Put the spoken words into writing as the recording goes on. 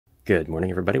Good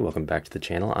morning, everybody. Welcome back to the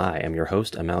channel. I am your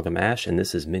host, MiNEWShA, and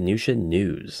this is MiNEWShA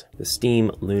News. The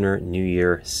Steam Lunar New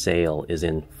Year sale is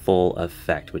in full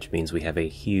effect, which means we have a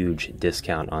huge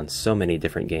discount on so many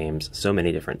different games, so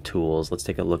many different tools. Let's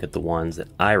take a look at the ones that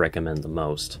I recommend the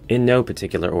most. In no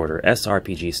particular order,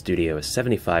 SRPG Studio is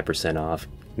 75% off,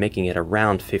 making it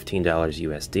around $15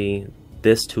 USD.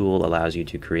 This tool allows you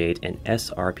to create an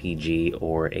SRPG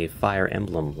or a Fire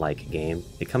Emblem-like game.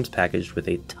 It comes packaged with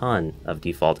a ton of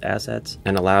default assets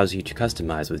and allows you to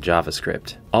customize with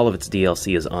JavaScript. All of its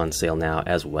DLC is on sale now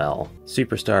as well.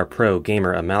 Superstar Pro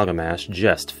Gamer MiNEWShA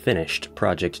just finished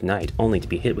Project Night, only to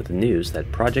be hit with the news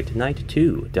that Project Night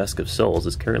 2 Dusk of Souls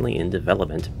is currently in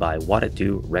development by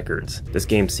Wano Records. This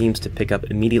game seems to pick up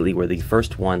immediately where the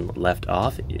first one left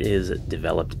off. It is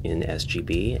developed in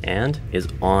SGB and is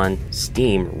on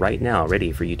Steam right now,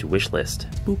 ready for you to wishlist.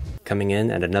 Boop. Coming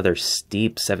in at another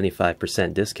steep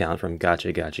 75% discount from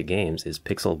Gacha Games is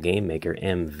Pixel Game Maker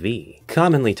MV.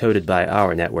 Commonly touted by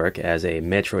our network as a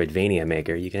Metroidvania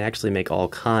maker, you can actually make all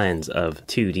kinds of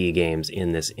 2D games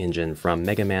in this engine, from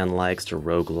Mega Man-likes to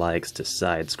roguelikes to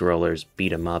side-scrollers,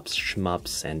 beat-em-ups,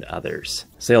 shmups, and others.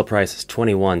 Sale price is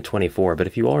 $21.24, but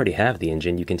if you already have the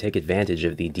engine, you can take advantage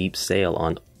of the deep sale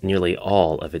on nearly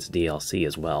all of its DLC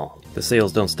as well. The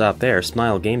sales don't stop there.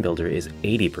 Smile Game Builder is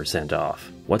 80%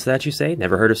 off. What's that, you say?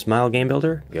 Never heard of Smile Game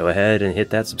Builder? Go ahead and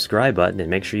hit that subscribe button and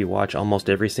make sure you watch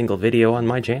almost every single video on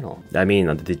my channel. I mean,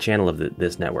 on the channel of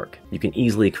this network. You can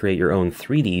easily create your own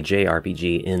 3D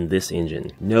JRPG in this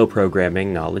engine. No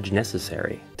programming knowledge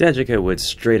necessary. Dejika would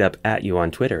straight up at you on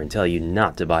Twitter and tell you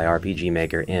not to buy RPG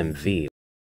Maker MV.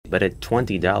 But at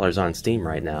 $20 on Steam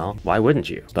right now, why wouldn't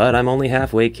you? But I'm only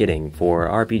halfway kidding, for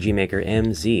RPG Maker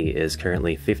MZ is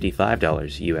currently $55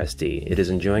 USD. It is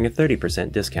enjoying a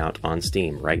 30% discount on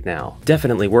Steam right now.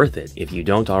 Definitely worth it if you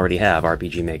don't already have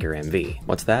RPG Maker MV.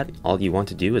 What's that? All you want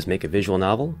to do is make a visual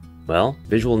novel? Well,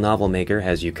 Visual Novel Maker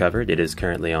has you covered. It is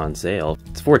currently on sale.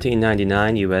 It's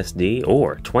 $14.99 USD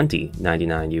or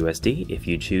 $20.99 USD if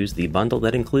you choose the bundle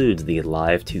that includes the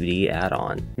Live 2D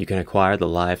add-on. You can acquire the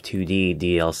Live 2D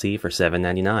DLC for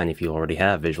 $7.99 if you already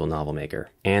have Visual Novel Maker.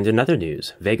 And in other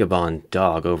news, Vagabond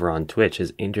Dog over on Twitch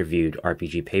has interviewed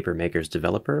RPG Paper Maker's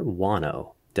developer,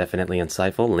 Wano. Definitely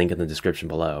insightful, link in the description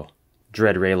below.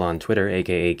 DreadRail on Twitter,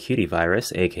 aka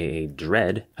CutieVirus, aka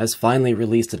Dread, has finally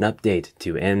released an update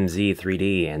to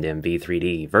MV3D and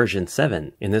MV3D version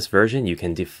 7. In this version, you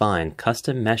can define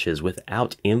custom meshes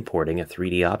without importing a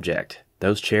 3D object.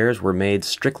 Those chairs were made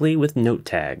strictly with note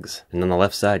tags. And on the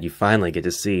left side, you finally get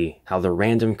to see how the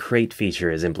random crate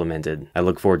feature is implemented. I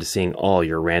look forward to seeing all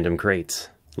your random crates.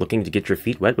 Looking to get your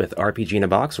feet wet with RPG in a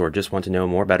Box, or just want to know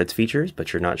more about its features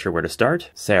but you're not sure where to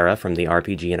start? Sarah from the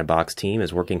RPG in a Box team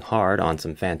is working hard on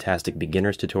some fantastic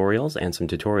beginners tutorials and some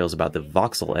tutorials about the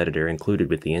voxel editor included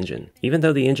with the engine. Even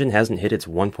though the engine hasn't hit its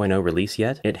 1.0 release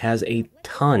yet, it has a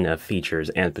ton of features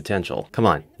and potential. Come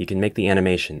on, you can make the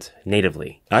animations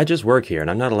natively. I just work here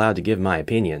and I'm not allowed to give my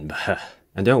opinion, but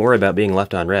and don't worry about being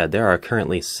left on red. There are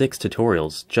currently 6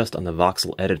 tutorials just on the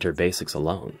voxel editor basics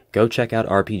alone. Go check out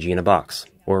RPG in a Box,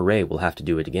 or Ray will have to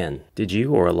do it again. Did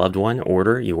you or a loved one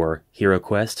order your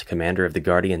HeroQuest Commander of the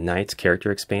Guardian Knights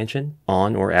character expansion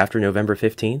on or after November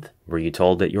 15th? Were you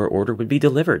told that your order would be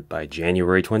delivered by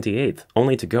January 28th,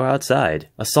 only to go outside,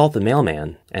 assault the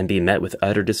mailman, and be met with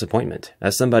utter disappointment?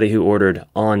 As somebody who ordered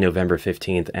on November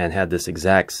 15th and had this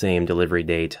exact same delivery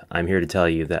date, I'm here to tell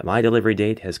you that my delivery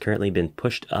date has currently been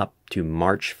pushed up to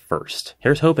March 1st.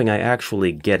 Here's hoping I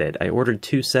actually get it. I ordered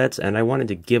 2 sets and I wanted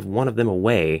to give one of them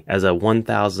away as a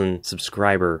 1,000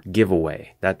 subscriber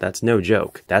giveaway. That's no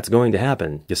joke. That's going to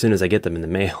happen as soon as I get them in the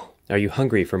mail. Are you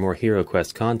hungry for more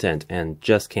HeroQuest content and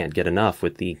just can't get enough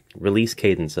with the release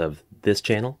cadence of this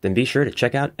channel? Then be sure to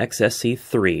check out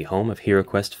XSC3, home of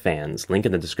HeroQuest fans. Link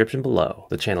in the description below.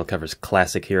 The channel covers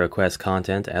classic HeroQuest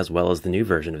content as well as the new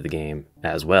version of the game,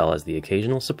 as well as the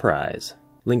occasional surprise.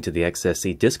 Link to the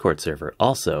XSC Discord server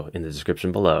also in the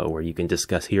description below, where you can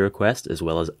discuss HeroQuest as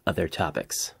well as other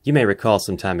topics. You may recall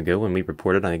some time ago when we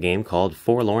reported on a game called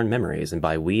Forlorn Memories, and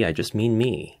by we I just mean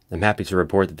me. I'm happy to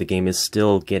report that the game is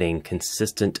still getting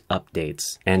consistent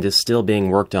updates and is still being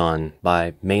worked on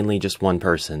by mainly just one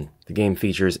person. The game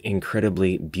features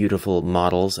incredibly beautiful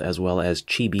models as well as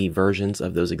chibi versions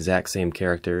of those exact same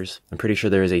characters. I'm pretty sure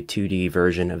there is a 2D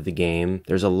version of the game.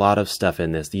 There's a lot of stuff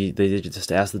in this. They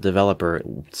just asked the developer,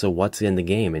 so what's in the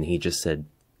game? And he just said,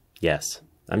 yes.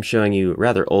 I'm showing you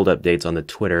rather old updates on the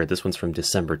Twitter. This one's from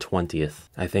December 20th.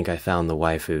 I think I found the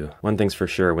waifu. One thing's for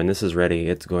sure, when this is ready,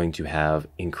 it's going to have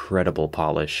incredible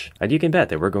polish. And you can bet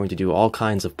that we're going to do all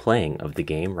kinds of playing of the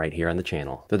game right here on the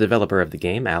channel. The developer of the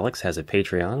game, Alex, has a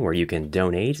Patreon where you can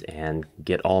donate and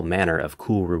get all manner of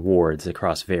cool rewards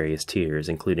across various tiers,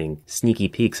 including sneaky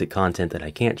peeks at content that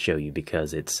I can't show you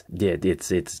because it's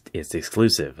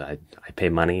exclusive. I pay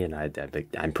money and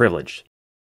I'm privileged.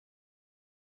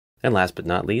 And last but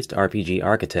not least, RPG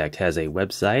Architect has a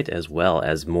website as well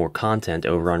as more content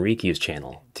over on Rikyu's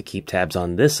channel. To keep tabs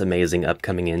on this amazing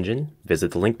upcoming engine, visit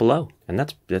the link below. And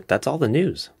that's all the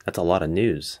news. That's a lot of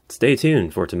news. Stay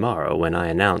tuned for tomorrow when I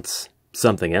announce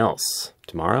something else.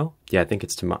 Tomorrow? Yeah, I think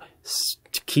it's tomorrow.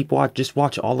 Just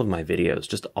watch all of my videos,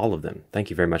 just all of them. Thank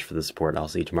you very much for the support. I'll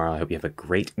see you tomorrow. I hope you have a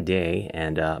great day,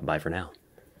 and bye for now.